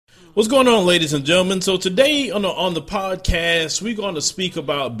What's going on, ladies and gentlemen? So today on the podcast, we're going to speak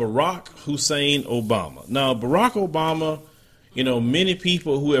about Barack Hussein Obama. Now, Barack Obama, many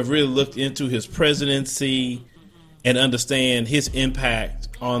people who have really looked into his presidency and understand his impact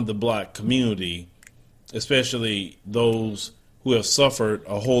on the black community, especially those who have suffered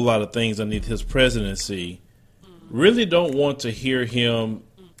a whole lot of things underneath his presidency, really don't want to hear him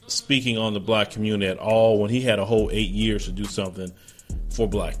speaking on the black community at all when he had a whole 8 years to do something for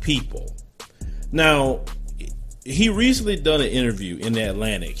black people. Now, he recently done an interview in the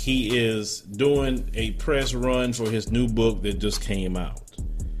Atlantic. He is doing a press run for his new book that just came out.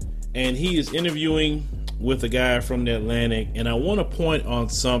 And he is interviewing with a guy from the Atlantic. And I want to point on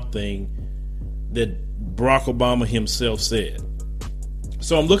something that Barack Obama himself said.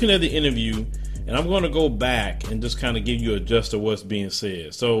 So I'm looking at the interview and I'm going to go back and just kind of give you a gist of what's being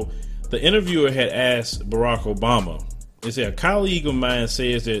said. So the interviewer had asked Barack Obama, they said, a colleague of mine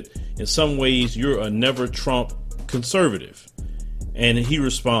says that in some ways you're a never Trump conservative. And he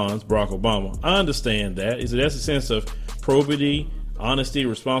responds, Barack Obama, I understand that. He said, that's a sense of probity, honesty,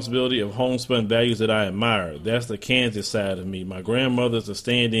 responsibility of homespun values that I admire. That's the Kansas side of me. My grandmother's a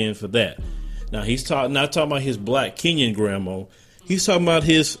stand-in for that. Now, he's not talking about his black Kenyan grandma. He's talking about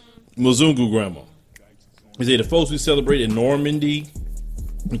his Mzungu grandma. He said, the folks we celebrate in Normandy,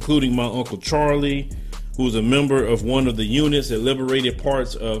 including my Uncle Charlie, who was a member of one of the units that liberated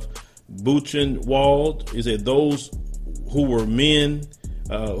parts of Buchenwald, is that those who were men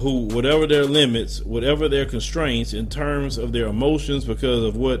who, whatever their limits, whatever their constraints in terms of their emotions because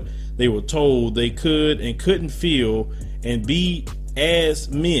of what they were told they could and couldn't feel and be as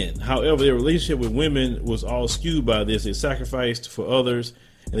men. However, their relationship with women was all skewed by this. They sacrificed for others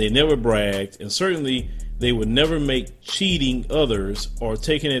and they never bragged, and certainly they would never make cheating others or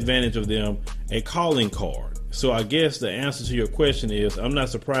taking advantage of them a calling card. So I guess the answer to your question is, I'm not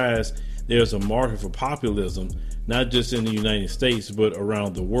surprised there's a market for populism, not just in the United States, but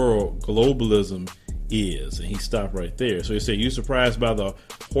around the world. Globalism is. And he stopped right there. So he said, you surprised by the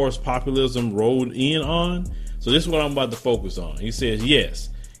horse populism rolled in on? So this is what I'm about to focus on. He says, yes.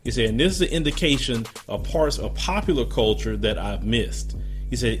 He said, and this is an indication of parts of popular culture that I've missed.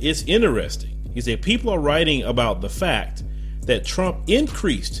 He said, it's interesting. He said, people are writing about the fact that Trump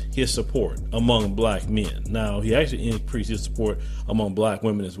increased his support among black men. Now, he actually increased his support among black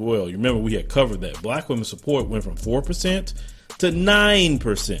women as well. You remember we had covered that. Black women's support went from 4% to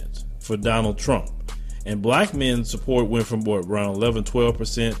 9% for Donald Trump. And black men's support went from around 11,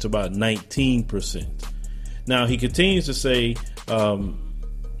 12% to about 19%. Now, he continues to say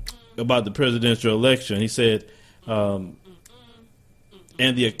about the presidential election, he said,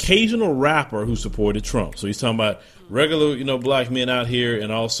 and the occasional rapper who supported Trump. So he's talking about regular, black men out here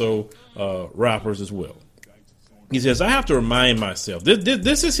and also rappers as well. He says, I have to remind myself,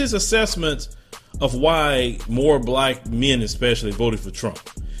 this is his assessment of why more black men especially voted for Trump.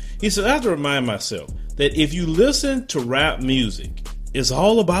 He said, I have to remind myself that if you listen to rap music, it's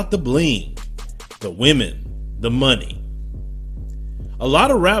all about the bling, the women, the money. A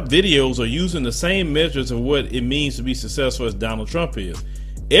lot of rap videos are using the same measures of what it means to be successful as Donald Trump is.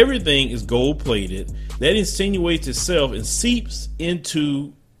 Everything is gold-plated. That insinuates itself and seeps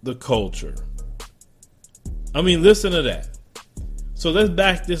into the culture. I mean, listen to that. So let's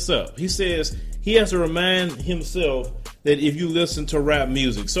back this up. He says he has to remind himself that if you listen to rap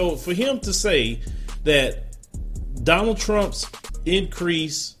music. So for him to say that Donald Trump's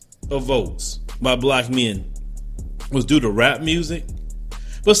increase of votes by black men was due to rap music.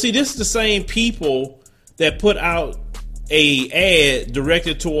 But see, this is the same people that put out a ad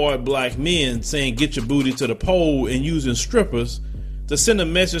directed toward black men saying, get your booty to the pole, and using strippers to send a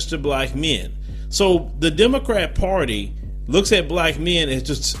message to black men. So the Democrat Party looks at black men as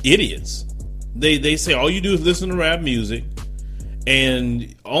just idiots. They say all you do is listen to rap music,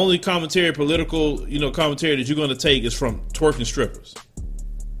 and only political commentary that you're going to take is from twerking strippers.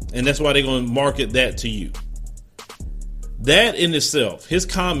 And that's why they're going to market that to you. That in itself, his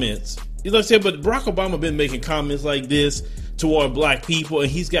comments, like I said, but Barack Obama been making comments like this toward black people,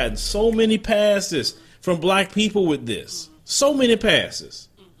 and he's gotten so many passes from black people with this. So many passes.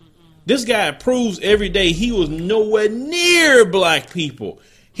 This guy proves every day he was nowhere near black people.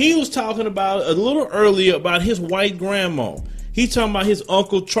 He was talking about a little earlier about his white grandma. He's talking about his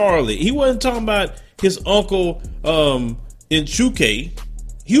Uncle Charlie. He wasn't talking about his uncle Nchuke.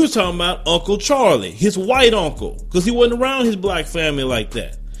 He was talking about Uncle Charlie, his white uncle, because he wasn't around his black family like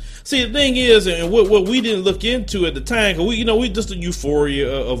that. See, the thing is, and what we didn't look into at the time, because we just the euphoria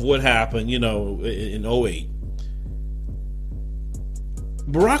of what happened, in 2008.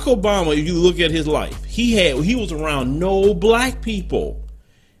 Barack Obama, if you look at his life, he was around no black people.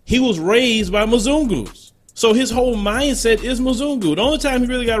 He was raised by Mzungus. So his whole mindset is Mzungu. The only time he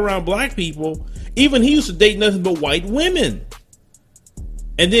really got around black people, even he used to date nothing but white women.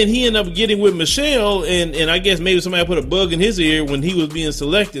 And then he ended up getting with Michelle, and I guess maybe somebody put a bug in his ear when he was being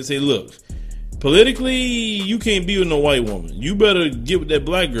selected. Say, look, politically, you can't be with no white woman. You better get with that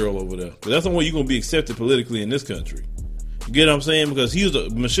black girl over there, because that's the way you're going to be accepted politically in this country. You get what I'm saying? Because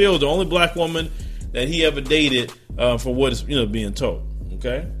Michelle was the only black woman that he ever dated, for what is being told.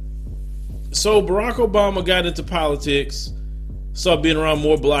 Okay, so Barack Obama got into politics, started being around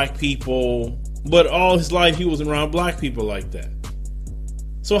more black people, but all his life he wasn't around black people like that.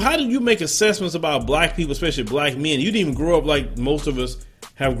 So how do you make assessments about black people, especially black men? You didn't even grow up like most of us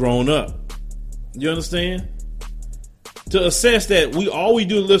have grown up. You understand? To assess that, all we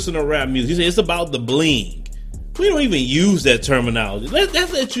do is listen to rap music. You say it's about the bling. We don't even use that terminology. That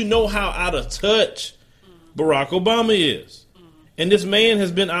let you know how out of touch Barack Obama is. And this man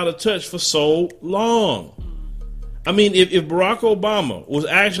has been out of touch for so long. I mean, if Barack Obama was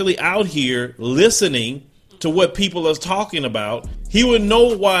actually out here listening to what people are talking about, he would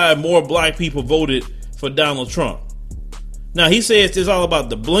know why more black people voted for Donald Trump. Now, he says it's all about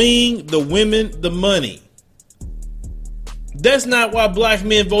the bling, the women, the money. That's not why black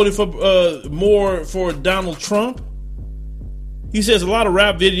men voted for more for Donald Trump. He says a lot of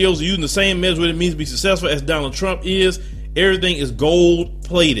rap videos are using the same measure what it means to be successful as Donald Trump is. Everything is gold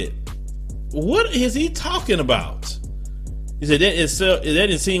plated. What is he talking about? He said that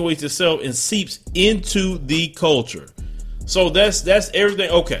insinuates itself and seeps into the culture. So that's everything.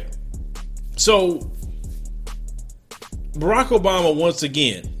 Okay. So Barack Obama once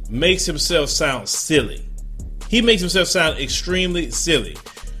again makes himself sound silly. He makes himself sound extremely silly.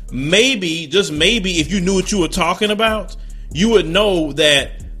 Maybe, just maybe, if you knew what you were talking about, you would know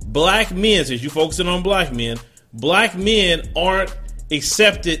that black men, since you're focusing on black men aren't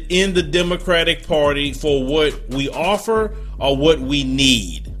accepted in the Democratic Party for what we offer or what we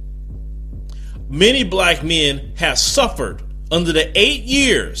need. Many black men have suffered under the 8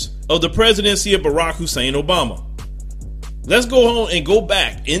 years of the presidency of Barack Hussein Obama. Let's go on and go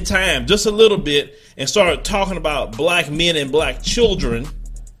back in time just a little bit and start talking about black men and black children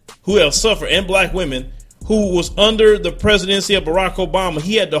who have suffered, and black women who was under the presidency of Barack Obama.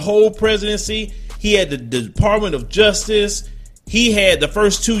 He had the whole presidency. He had the Department of Justice. He had the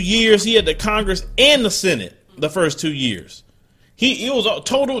first 2 years. He had the Congress and the Senate the first 2 years. It was a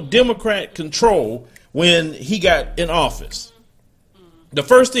total Democrat control when he got in office. The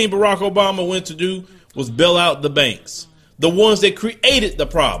first thing Barack Obama went to do was bail out the banks, the ones that created the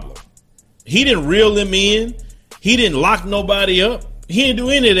problem. He didn't reel them in. He didn't lock nobody up. He didn't do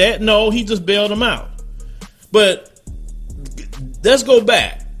any of that. No, he just bailed them out. But let's go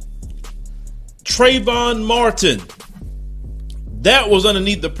back. Trayvon Martin. That was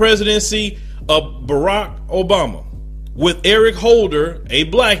underneath the presidency of Barack Obama, with Eric Holder, a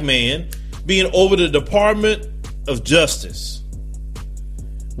black man, being over the Department of Justice.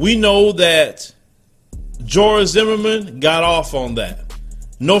 We know that George Zimmerman got off on that.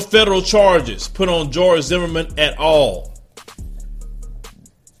 No federal charges put on George Zimmerman at all.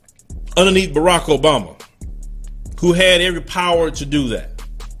 Underneath Barack Obama, who had every power to do that.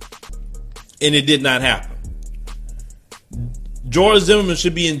 And it did not happen. George Zimmerman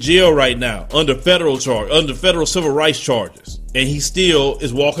should be in jail right now under federal civil rights charges. And he still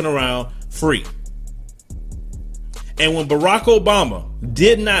is walking around free. And when Barack Obama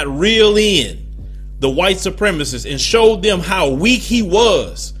did not reel in the white supremacists and showed them how weak he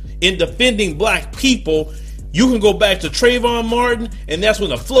was in defending black people, you can go back to Trayvon Martin, and that's when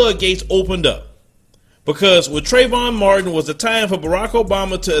the floodgates opened up. Because with Trayvon Martin was the time for Barack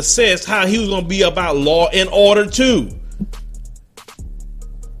Obama to assess how he was going to be about law and order too.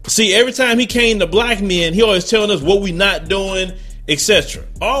 See, every time he came to black men, he always telling us what we not doing, etc.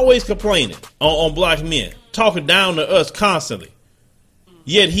 Always complaining on black men, talking down to us constantly.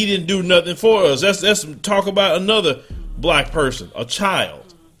 Yet he didn't do nothing for us. Let's talk about another black person, a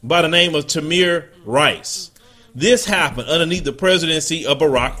child by the name of Tamir Rice. This happened underneath the presidency of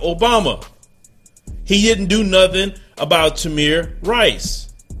Barack Obama. He didn't do nothing about Tamir Rice.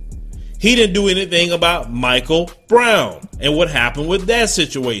 He didn't do anything about Michael Brown and what happened with that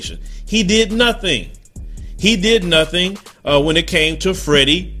situation. He did nothing. He did nothing when it came to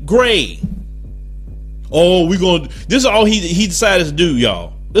Freddie Gray. Oh, this is all he decided to do,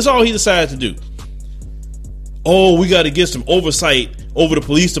 y'all. This is all he decided to do. Oh, we got to get some oversight over the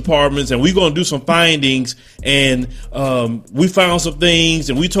police departments, and we're going to do some findings, and we found some things,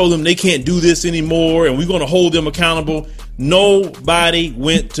 and we told them they can't do this anymore, and we're going to hold them accountable. Nobody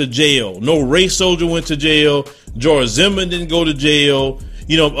went to jail. No race soldier went to jail. George Zimmerman didn't go to jail.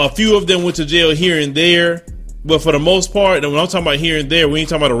 You know, a few of them went to jail here and there, but for the most part, and when I'm talking about here and there, we ain't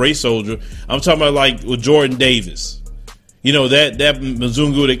talking about a race soldier. I'm talking about like with Jordan Davis. You know, that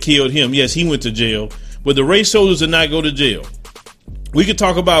Mzungu that killed him. Yes, he went to jail, but the race soldiers did not go to jail. We could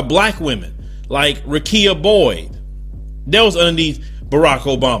talk about black women like Rekia Boyd. That was underneath Barack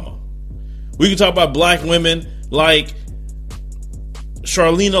Obama. We could talk about black women like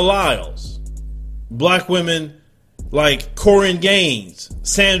Charlena Lyles. Black women like Corinne Gaines,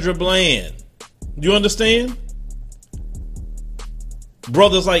 Sandra Bland. Do you understand?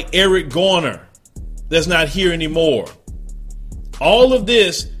 Brothers like Eric Garner, that's not here anymore. All of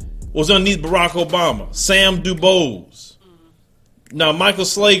this was underneath Barack Obama. Sam DuBose. Now, Michael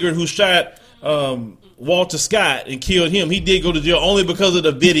Slager, who shot Walter Scott and killed him, he did go to jail only because of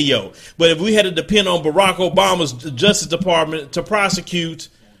the video. But if we had to depend on Barack Obama's Justice Department to prosecute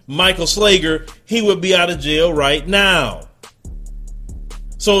Michael Slager, he would be out of jail right now.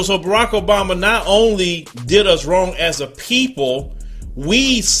 So Barack Obama not only did us wrong as a people,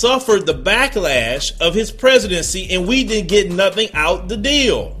 we suffered the backlash of his presidency, and we didn't get nothing out the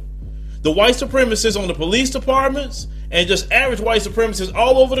deal. The white supremacists on the police departments and just average white supremacists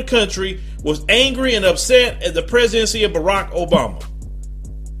all over the country was angry and upset at the presidency of Barack Obama.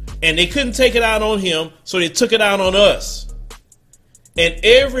 And they couldn't take it out on him, so they took it out on us. And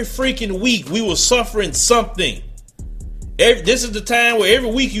every freaking week we were suffering something. This is the time where every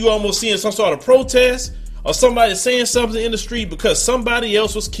week you almost seeing some sort of protest or somebody saying something in the street because somebody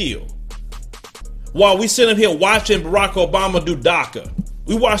else was killed. While we sitting here watching Barack Obama do DACA.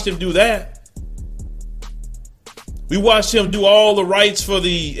 We watched him do that. We watched him do all the rights for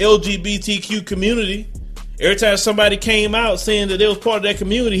the LGBTQ community. Every time somebody came out saying that they was part of that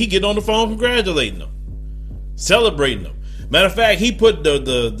community, he get on the phone congratulating them, celebrating them. Matter of fact, he put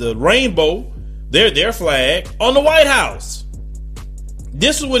the rainbow, their flag, on the White House.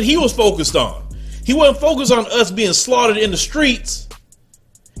 This is what he was focused on. He wasn't focused on us being slaughtered in the streets.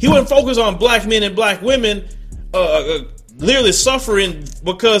 He wasn't focused on black men and black women literally suffering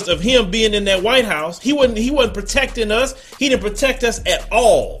because of him being in that White House. He wasn't protecting us. He didn't protect us at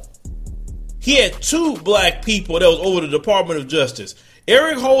all. He had two black people that was over the Department of Justice,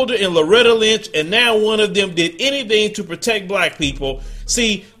 Eric Holder and Loretta Lynch, and now one of them did anything to protect black people.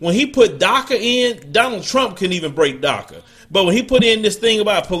 See, when he put DACA in, Donald Trump couldn't even break DACA. But when he put in this thing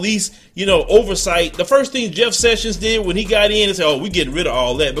about police, oversight, the first thing Jeff Sessions did when he got in and said, oh, we getting rid of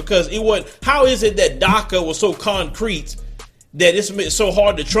all that, because how is it that DACA was so concrete that it's so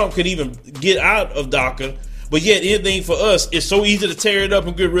hard that Trump could even get out of DACA, but yet anything for us is so easy to tear it up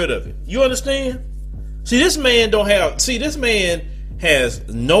and get rid of it. You understand? This man has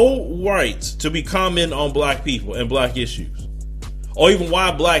no rights to be commenting on black people and black issues, or even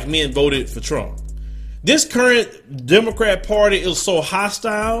why black men voted for Trump. This current Democrat Party is so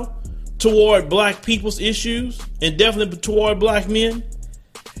hostile toward black people's issues and definitely toward black men.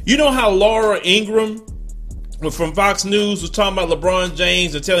 You know how Laura Ingraham from Fox News was talking about LeBron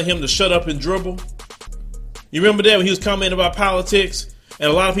James and telling him to shut up and dribble? You remember that when he was commenting about politics?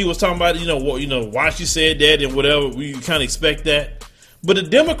 And a lot of people was talking about, why she said that and whatever. We kind of expect that. But the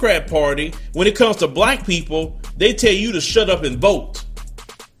Democrat Party, when it comes to black people, they tell you to shut up and vote.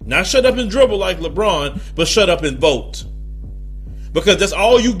 Not shut up and dribble like LeBron, but shut up and vote. Because that's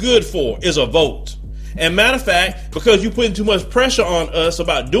all you good for is a vote. And matter of fact, because you're putting too much pressure on us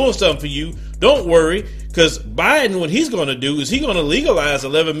about doing something for you, don't worry, because Biden, what he's going to do is he's going to legalize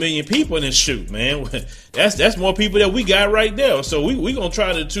 11 million people in his shoot, man. That's more people that we got right there. So we're going to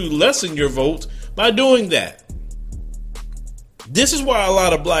try to lessen your vote by doing that. This is why a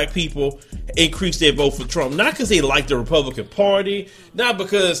lot of black people increase their vote for Trump. Not because they like the Republican Party, not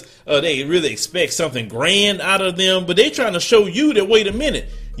because they really expect something grand out of them, but they're trying to show you that, wait a minute,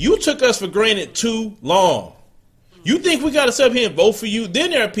 you took us for granted too long. You think we got to sit up here and vote for you?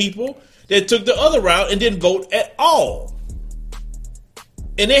 Then there are people that took the other route and didn't vote at all.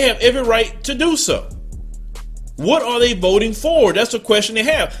 And they have every right to do so. What are they voting for? That's the question they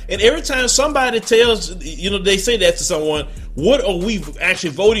have. And every time somebody tells, they say that to someone, what are we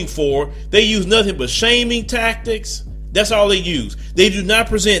actually voting for? They use nothing but shaming tactics. That's all they use. They do not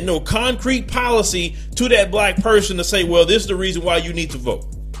present no concrete policy to that black person to say, well, this is the reason why you need to vote.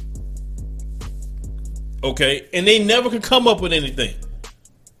 Okay? And they never can come up with anything.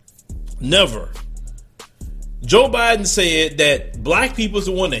 Never. Joe Biden said that black people is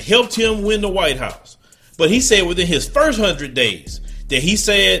the one that helped him win the White House. But he said within his first 100 days that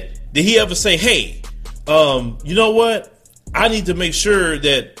did he ever say, hey, you know what? I need to make sure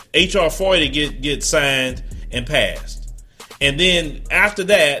that HR 40 get signed and passed. And then after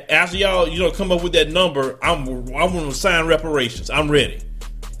that, after y'all, come up with that number, I'm going to sign reparations. I'm ready.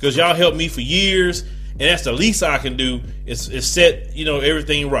 because y'all helped me for years, and that's the least I can do is set,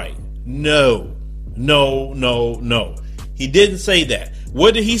 everything right. No. He didn't say that.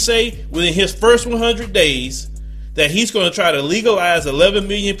 What did he say? Within his first 100 days, that he's going to try to legalize 11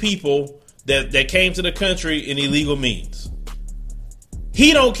 million people that came to the country in illegal means.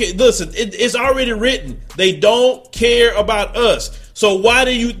 He don't care. Listen, it's already written. They don't care about us. So why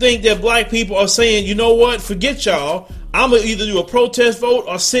do you think that black people are saying, you know what, forget y'all, I'm going to either do a protest vote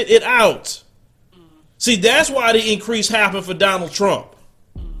or sit it out? See, that's why the increase happened for Donald Trump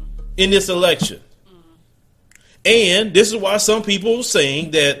in this election. And this is why some people are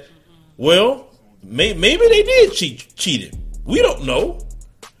saying that, well, maybe they did cheat him. We don't know.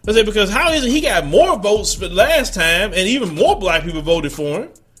 I say, because how is it he got more votes for last time and even more black people voted for him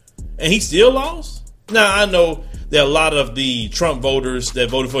and he still lost? Now, I know there are a lot of the Trump voters that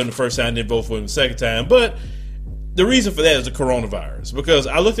voted for him the first time didn't vote for him the second time, but the reason for that is the coronavirus, because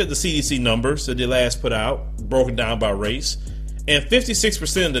I looked at the CDC numbers that they last put out, broken down by race, and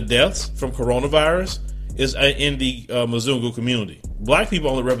 56% of the deaths from coronavirus is in the Mzungu community. Black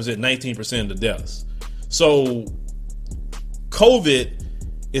people only represent 19% of the deaths. So COVID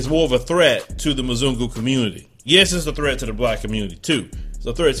is more of a threat to the Mzungu community. Yes, it's a threat to the black community too. It's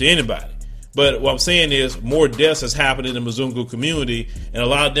a threat to anybody. But what I'm saying is more deaths has happened in the Mzungu community, and a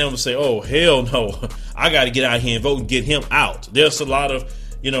lot of them will say, oh, hell no, I got to get out here and vote and get him out. There's a lot of,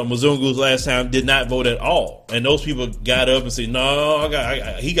 Mzungus last time did not vote at all. And those people got up and said, no,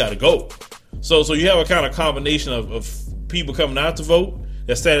 he got to go. So you have a kind of combination of people coming out to vote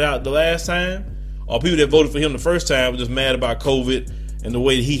that sat out the last time, or people that voted for him the first time were just mad about COVID and the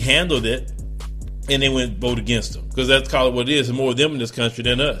way he handled it, and they went vote against him. Because that's called what it is. There's more of them in this country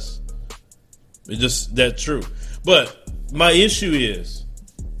than us. It's just that's true. But my issue is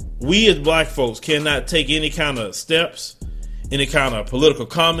we as black folks cannot take any kind of steps, any kind of political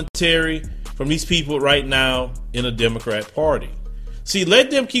commentary from these people right now in the Democrat Party. See,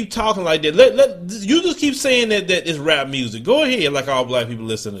 let them keep talking like that. You just keep saying that it's rap music. Go ahead, like all black people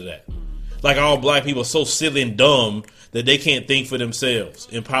listen to that. Like all black people are so silly and dumb that they can't think for themselves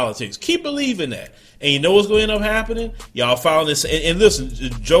in politics. Keep believing that. And you know what's going to end up happening? Y'all following this. And listen,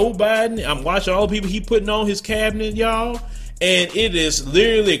 Joe Biden, I'm watching all the people he putting on his cabinet, y'all. And it is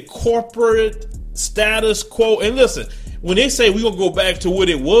literally corporate status quo. And listen, when they say we're going to go back to what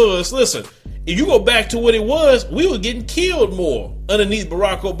it was, listen, if you go back to what it was, we were getting killed more underneath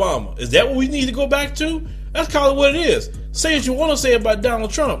Barack Obama. Is that what we need to go back to? That's call it what it is. Say what you want to say about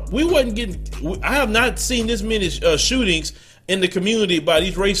Donald Trump. We wasn't getting. I have not seen this many shootings in the community by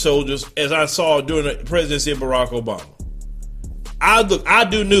these race soldiers as I saw during the presidency of Barack Obama. I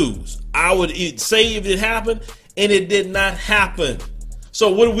do news. I would say if it happened, and it did not happen.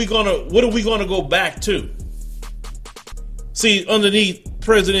 So what are we gonna go back to? See, underneath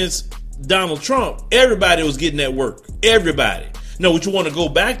President Donald Trump, everybody was getting that work. Everybody. No, what you want to go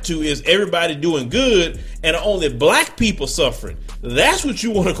back to is everybody doing good and only black people suffering. That's what you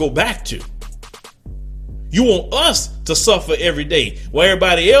want to go back to. You want us to suffer every day, while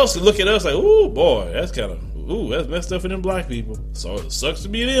everybody else look at us like, "Ooh, boy, that's messed up for them black people." So it sucks to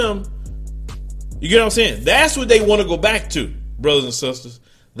be them. You get what I'm saying? That's what they want to go back to, brothers and sisters.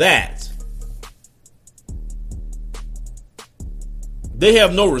 That. They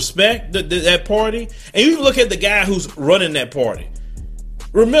have no respect, that party. And you look at the guy who's running that party.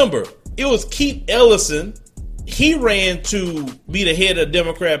 Remember, it was Keith Ellison. He ran to be the head of the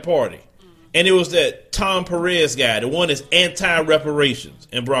Democrat Party. And it was that Tom Perez guy, the one that's anti-reparations.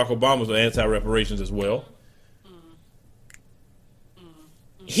 And Barack Obama's anti-reparations as well.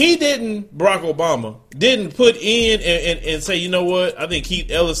 Barack Obama didn't put in and say, you know what, I think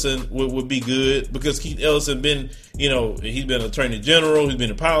Keith Ellison would be good, because Keith Ellison been, he's been attorney general, he's been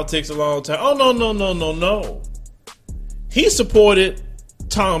in politics a long time. Oh, no. He supported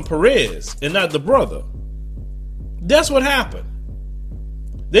Tom Perez and not the brother. That's what happened.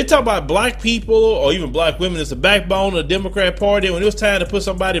 They talk about black people or even black women as the backbone of the Democrat Party. When it was time to put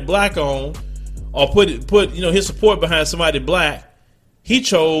somebody black on or put his support behind somebody black, he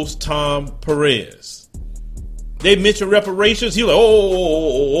chose Tom Perez. They mentioned reparations. He was like, oh,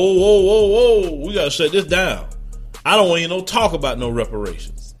 we got to shut this down. I don't want to talk about no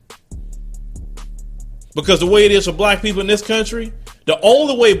reparations. Because the way it is for black people in this country, the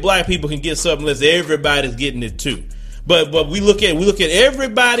only way black people can get something is everybody's getting it too. But we look at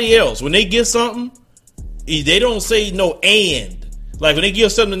everybody else. When they get something, they don't say no and. Like when they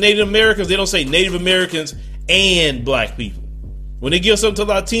give something to Native Americans, they don't say Native Americans and black people. When they give something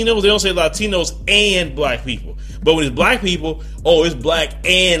to Latinos, they don't say Latinos and black people. But when it's black people, it's black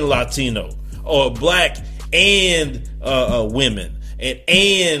and Latino, or black and women,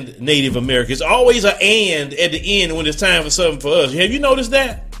 and Native Americans. It's always an and at the end when it's time for something for us. Have you noticed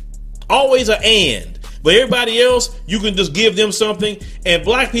that? Always an and. But everybody else, you can just give them something, and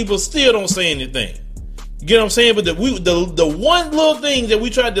black people still don't say anything. You get what I'm saying? But the one little thing that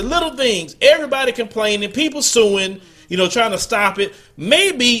we tried, the little things, everybody complaining, people suing, trying to stop it.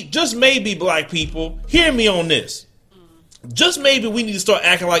 Maybe, just maybe, black people, hear me on this. Just maybe we need to start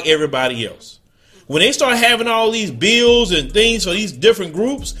acting like everybody else. When they start having all these bills and things for these different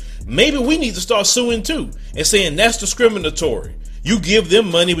groups, maybe we need to start suing too and saying that's discriminatory. You give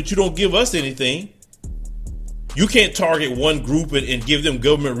them money, but you don't give us anything. You can't target one group and give them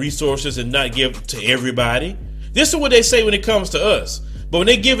government resources and not give to everybody. This is what they say when it comes to us. But when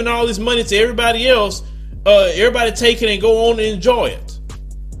they're giving all this money to everybody else, everybody take it and go on and enjoy it.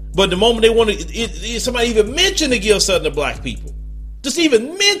 But the moment they want to, somebody even mention to give something to black people, just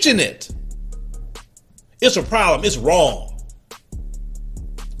even mention it, it's a problem. It's wrong.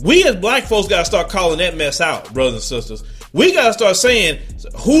 We as black folks got to start calling that mess out, brothers and sisters. We got to start saying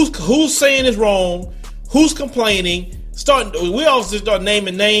who's saying it's wrong. Who's complaining? We also start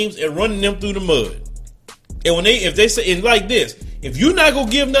naming names and running them through the mud. And if they say it like this, if you're not gonna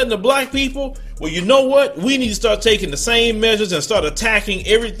give nothing to black people, well, you know what? We need to start taking the same measures and start attacking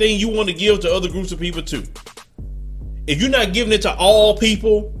everything you want to give to other groups of people too. If you're not giving it to all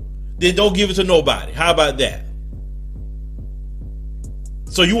people, then don't give it to nobody. How about that?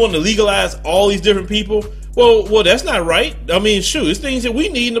 So you want to legalize all these different people? Well, that's not right. I mean, shoot, it's things that we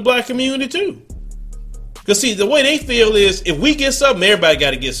need in the black community too. Because see, the way they feel is if we get something, everybody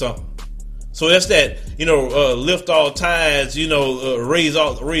got to get something. So that's that, lift all tides, raise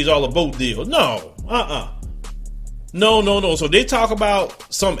all the boat deal. No, No. So they talk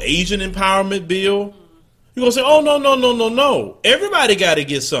about some Asian empowerment bill. You're going to say, oh, no. Everybody got to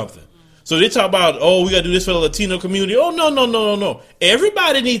get something. So they talk about, we got to do this for the Latino community. Oh, no.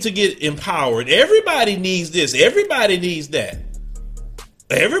 Everybody needs to get empowered. Everybody needs this. Everybody needs that.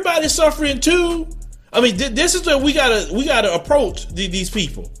 Everybody's suffering too. I mean, this is where we gotta approach these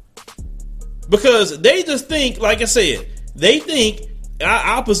people, because they just think, like I said, they think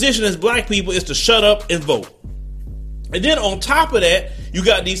our position as black people is to shut up and vote. And then on top of that, you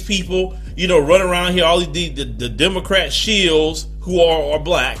got these people, running around here, all the Democrat shills who are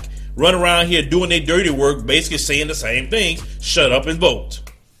black, run around here doing their dirty work, basically saying the same thing: shut up and vote.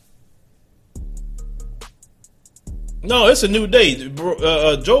 No, it's a new day.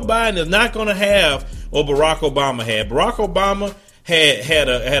 Joe Biden is not going to have what Barack Obama had. Barack Obama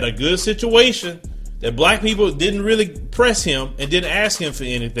had a good situation that black people didn't really press him and didn't ask him for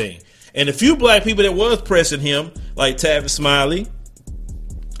anything. And the few black people that was pressing him, like Tavis Smiley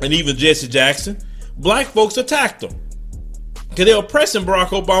and even Jesse Jackson, black folks attacked him because they were pressing Barack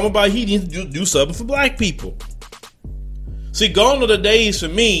Obama about he needs to do something for black people. See, gone are the days for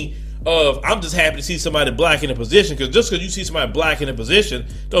me of I'm just happy to see somebody black in a position, because just because you see somebody black in a position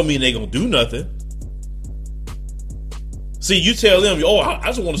don't mean they gonna do nothing. See, you tell them, I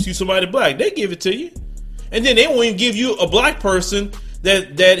just want to see somebody black. They give it to you. And then they won't even give you a black person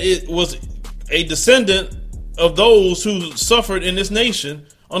that it was a descendant of those who suffered in this nation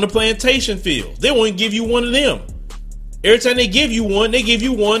on the plantation fields. They won't even give you one of them. Every time they give you one, they give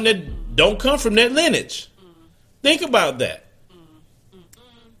you one that don't come from that lineage. Think about that.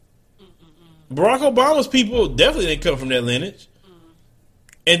 Barack Obama's people definitely didn't come from that lineage.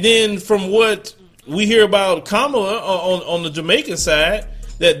 And then from what we hear about Kamala on the Jamaican side,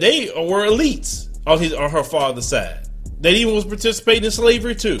 that they were elites on her father's side. That even was participating in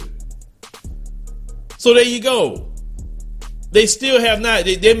slavery too. So there you go. They still have not.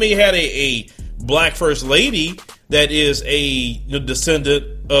 They may have a black first lady that is a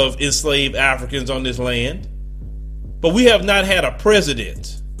descendant of enslaved Africans on this land, but we have not had a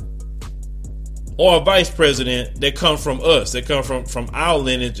president or a vice president that come from us, that come from our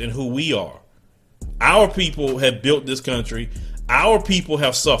lineage and who we are. Our people have built this country. Our people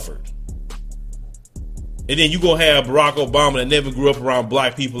have suffered. And then you're going to have Barack Obama that never grew up around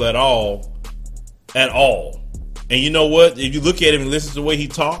black people at all. And you know what? If you look at him and listen to the way he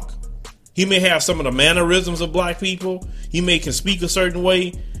talk, he may have some of the mannerisms of black people. He can speak a certain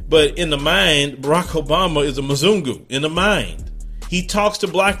way. But in the mind, Barack Obama is a Mzungu in the mind. He talks to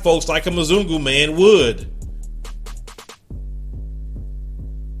black folks like a Mzungu man would.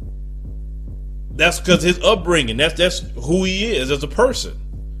 That's because his upbringing. That's who he is as a person.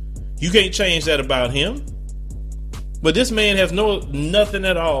 You can't change that about him. But this man has nothing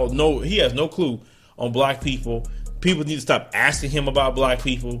at all. He has no clue on black people. People need to stop asking him about black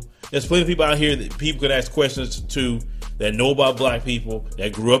people. There's plenty of people out here that people could ask questions to that know about black people,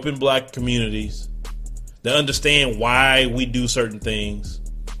 that grew up in black communities, that understand why we do certain things.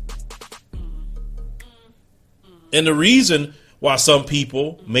 And the reason why some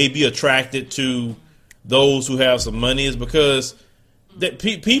people may be attracted to those who have some money is because that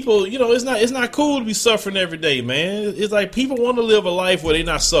people, it's not cool to be suffering every day, man. It's like people want to live a life where they're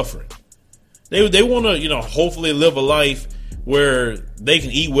not suffering. They want to, hopefully live a life where they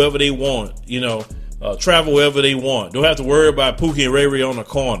can eat wherever they want, travel wherever they want. Don't have to worry about Pookie and Ray Ray on the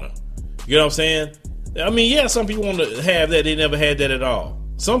corner. You know what I'm saying? I mean, yeah, some people want to have that. They never had that at all.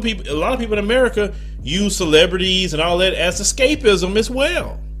 A lot of people in America use celebrities and all that as escapism as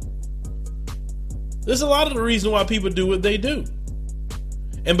well. There's a lot of the reason why people do what they do.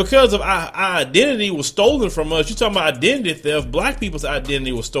 And because of our identity was stolen from us, you're talking about identity theft, black people's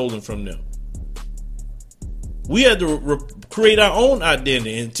identity was stolen from them. We had to create our own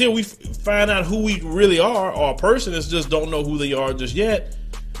identity. Until we find out who we really are, or a person that just don't know who they are just yet,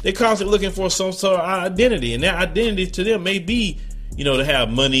 they're constantly looking for some sort of identity. And that identity to them may be, to have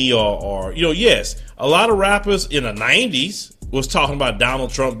money or yes, a lot of rappers in the 90s was talking about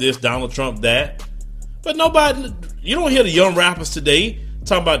Donald Trump this, Donald Trump that. But nobody, you don't hear the young rappers today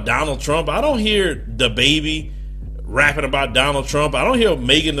talking about Donald Trump. I don't hear DaBaby rapping about Donald Trump. I don't hear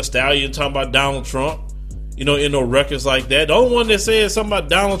Megan Thee Stallion talking about Donald Trump, in no records like that. The only one that said something about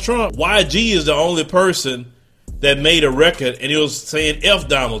Donald Trump, YG is the only person that made a record and it was saying F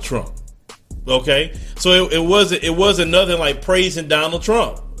Donald Trump. Okay? So it wasn't nothing like praising Donald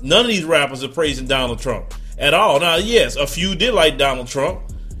Trump. None of these rappers are praising Donald Trump at all. Now, yes, a few did like Donald Trump.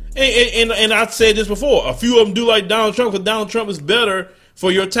 And I've said this before. A few of them do like Donald Trump because Donald Trump is better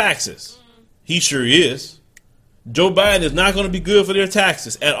for your taxes. He sure is. Joe Biden is not going to be good for their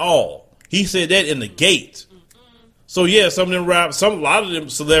taxes at all. He said that in the gate. So yeah, some of them a lot of them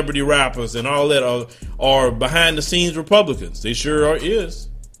celebrity rappers and all that are behind the scenes Republicans. They sure is.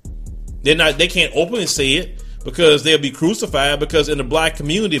 They can't openly say it because they'll be crucified, because in the black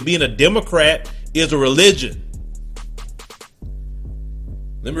community, being a Democrat is a religion.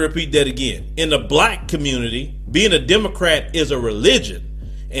 Let me repeat that again. In the black community, being a Democrat is a religion.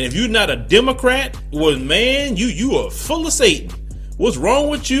 And if you're not a Democrat, well, man, you are full of Satan. What's wrong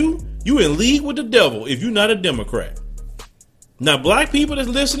with you? You in league with the devil if you're not a Democrat. Now, black people that's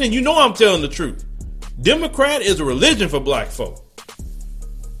listening, I'm telling the truth. Democrat is a religion for black folk.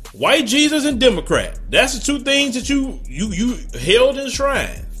 White Jesus and Democrat. That's the two things that you held in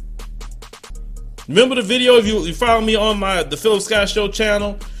shrine. Remember the video, if you follow me on the Philip Scott Show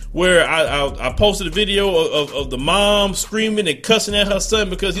channel, where I posted a video of the mom screaming and cussing at her son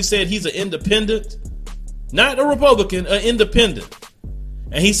because he said he's an independent, not a Republican, an independent.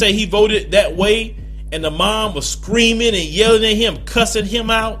 And he said he voted that way, and the mom was screaming and yelling at him, cussing him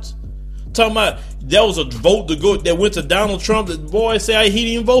out, talking about that was a vote that went to Donald Trump. The boy said he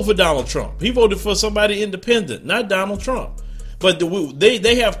didn't vote for Donald Trump. He voted for somebody independent, not Donald Trump. But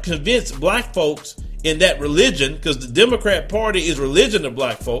they have convinced black folks in that religion, because the Democrat Party is religion to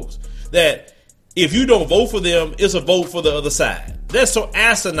black folks, that if you don't vote for them, it's a vote for the other side. That's so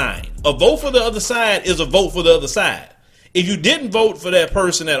asinine. A vote for the other side is a vote for the other side. If you didn't vote for that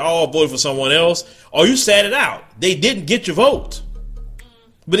person at all, voted for someone else, or you sat it out, they didn't get your vote.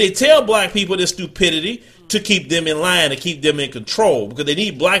 But they tell black people this stupidity to keep them in line, to keep them in control, because they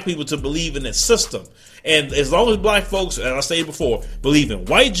need black people to believe in that system. And as long as black folks, as I said before, believe in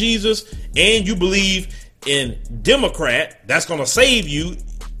white Jesus and you believe in Democrat, that's going to save you,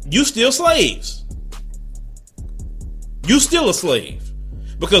 you still slaves. You still a slave.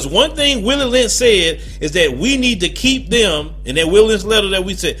 Because one thing Willie Lynch said is that we need to keep them, in that Willie Lynch letter that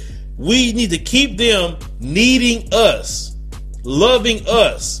we said, we need to keep them needing us, loving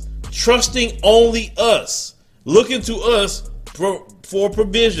us, trusting only us, looking to us for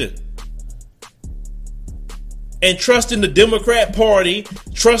provision. And trusting the Democrat Party,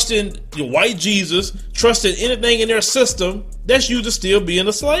 trusting the white Jesus, trusting anything in their system, that's you to still being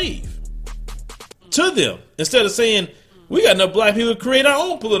a slave to them. Instead of saying, we got enough black people to create our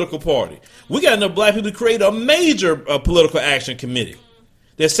own political party. We got enough black people to create a major political action committee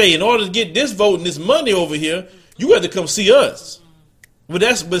that say, in order to get this vote and this money over here, you have to come see us. But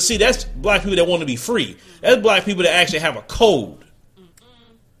see, that's black people that want to be free. That's black people that actually have a code.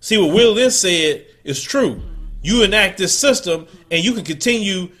 See, what Will Lynch said is true. You enact this system and you can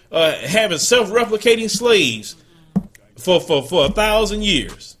continue having self-replicating slaves for 1,000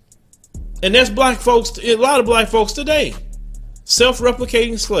 years. And that's black folks, a lot of black folks today.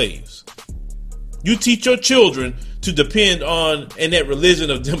 Self-replicating slaves. You teach your children to depend on in that religion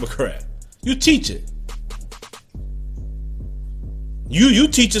of Democrat. You teach it. You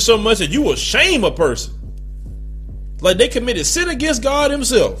teach it so much that you will shame a person. Like they committed sin against God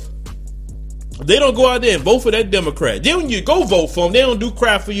himself. They don't go out there and vote for that Democrat. Then when you go vote for them, they don't do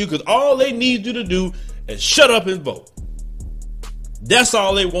crap for you because all they need you to do is shut up and vote. That's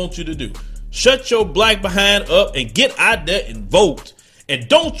all they want you to do. Shut your black behind up and get out there and vote. And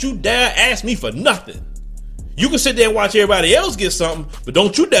don't you dare ask me for nothing. You can sit there and watch everybody else get something, but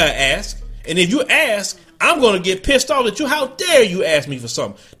don't you dare ask. And if you ask, I'm going to get pissed off at you. How dare you ask me for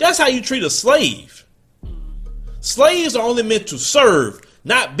something? That's how you treat a slave. Slaves are only meant to serve,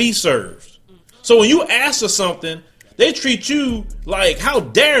 not be served. So when you ask for something, they treat you like, how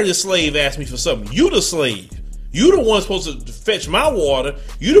dare this slave ask me for something? You the slave. You the one supposed to fetch my water.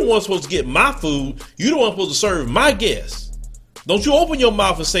 You the one supposed to get my food. You the one supposed to serve my guests. Don't you open your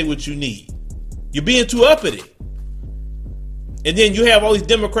mouth and say what you need. You're being too uppity. And then you have all these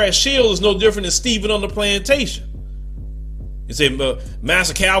Democrat shills no different than Stephen on the plantation. You say,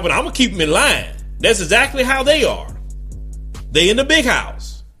 Master Calvin, I'm going to keep them in line. That's exactly how they are. They in the big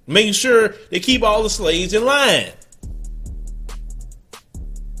house, making sure they keep all the slaves in line.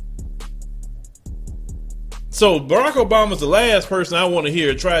 So Barack Obama is the last person I want to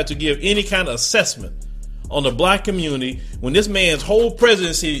hear try to give any kind of assessment on the black community when this man's whole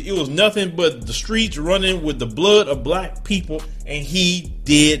presidency, it was nothing but the streets running with the blood of black people, and he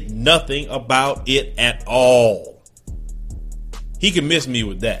did nothing about it at all. He can miss me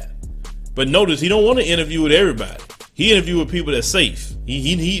with that. But notice he don't want to interview with everybody. He interview with people that's safe.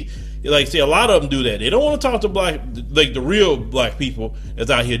 He like, see, a lot of them do that. They don't want to talk to black, like the real black people that's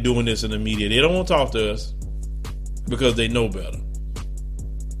out here doing this in the media. They don't want to talk to us because they know better.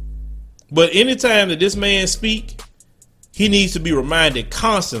 But anytime that this man speak, he needs to be reminded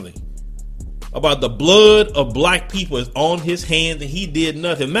constantly about the blood of black people is on his hands and he did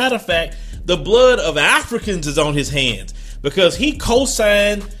nothing. Matter of fact, the blood of Africans is on his hands because he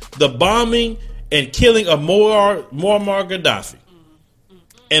co-signed the bombing and killing of Muammar Gaddafi.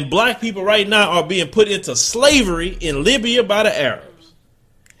 And black people right now are being put into slavery in Libya by the Arabs.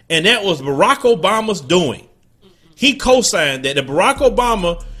 And that was Barack Obama's doing. He co-signed that. And Barack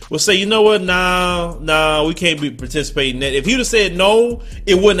Obama will say, you know what, nah, we can't be participating in that. If he'd have said no,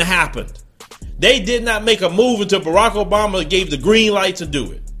 it wouldn't have happened. They did not make a move until Barack Obama gave the green light to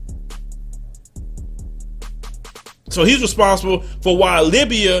do it. So he's responsible for why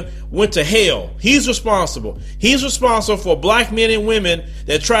Libya went to hell. He's responsible. He's responsible for black men and women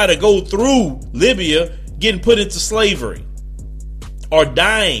that try to go through Libya getting put into slavery or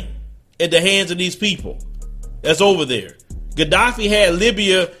dying at the hands of these people that's over there. Gaddafi had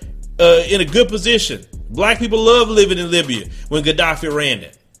Libya in a good position. Black people love living in Libya when Gaddafi ran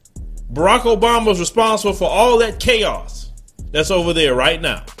it. Barack Obama was responsible for all that chaos that's over there right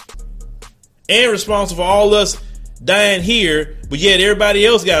now. And responsible for all us dying here, but yet everybody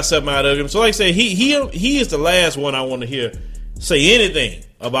else got something out of him. So like I say, he is the last one I want to hear say anything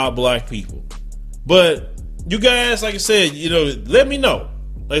about black people. But you guys, like I said, let me know.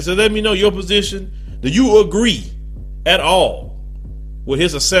 Like I said, let me know your position. Do you agree at all with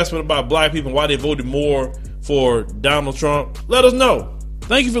his assessment about black people and why they voted more for Donald Trump? Let us know.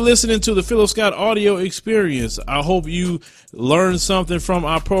 Thank you for listening to the Philo Scott audio experience. I hope you learned something from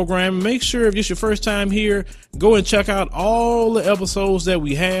our program. Make sure if it's your first time here, go and check out all the episodes that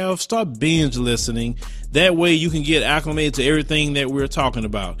we have. Start binge listening. That way you can get acclimated to everything that we're talking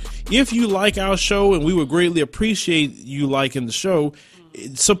about. If you like our show, and we would greatly appreciate you liking the show,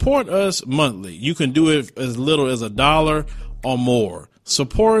 support us monthly. You can do it as little as $1 or more.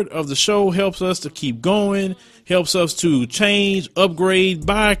 Support of the show helps us to keep going, helps us to change, upgrade,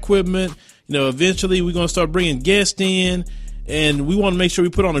 buy equipment. Eventually we're going to start bringing guests in, and we want to make sure we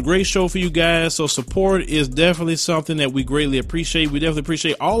put on a great show for you guys. So support is definitely something that we greatly appreciate. We definitely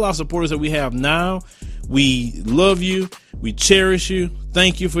appreciate all our supporters that we have now. We love you. We cherish you.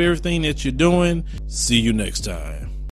 Thank you for everything that you're doing. See you next time.